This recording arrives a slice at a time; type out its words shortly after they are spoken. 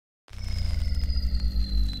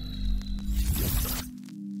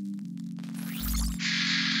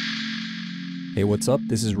Hey, what's up?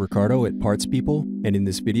 This is Ricardo at Parts People, and in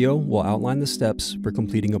this video, we'll outline the steps for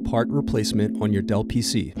completing a part replacement on your Dell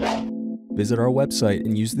PC. Visit our website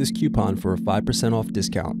and use this coupon for a 5% off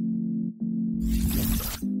discount.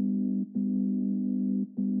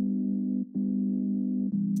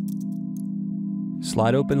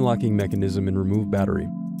 Slide open locking mechanism and remove battery.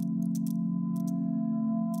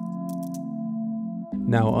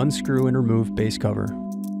 Now unscrew and remove base cover.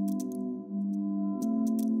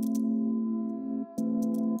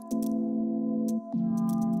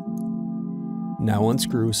 Now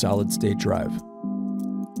unscrew solid state drive.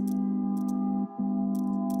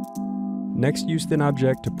 Next, use thin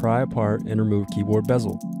object to pry apart and remove keyboard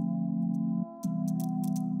bezel.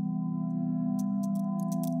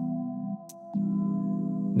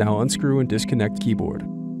 Now unscrew and disconnect keyboard.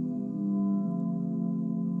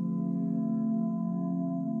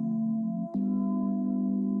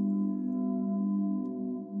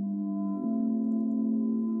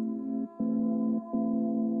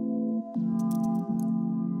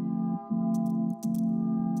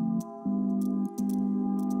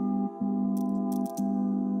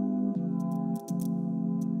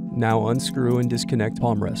 Now unscrew and disconnect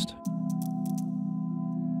palm rest.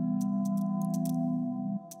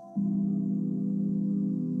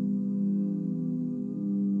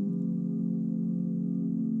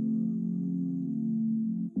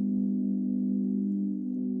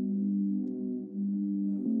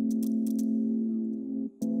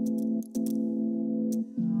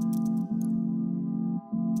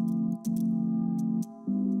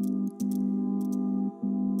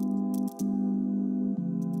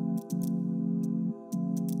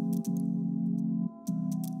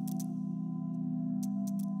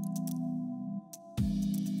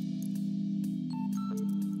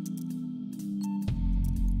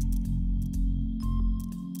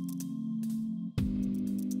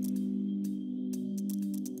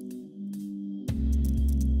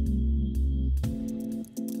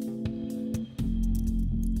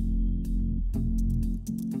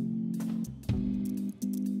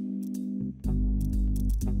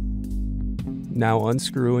 Now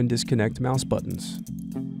unscrew and disconnect mouse buttons.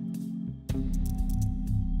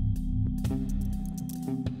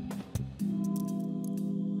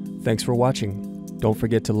 Thanks for watching. Don't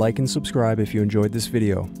forget to like and subscribe if you enjoyed this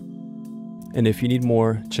video. And if you need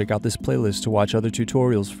more, check out this playlist to watch other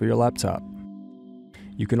tutorials for your laptop.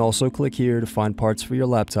 You can also click here to find parts for your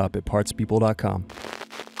laptop at partspeople.com.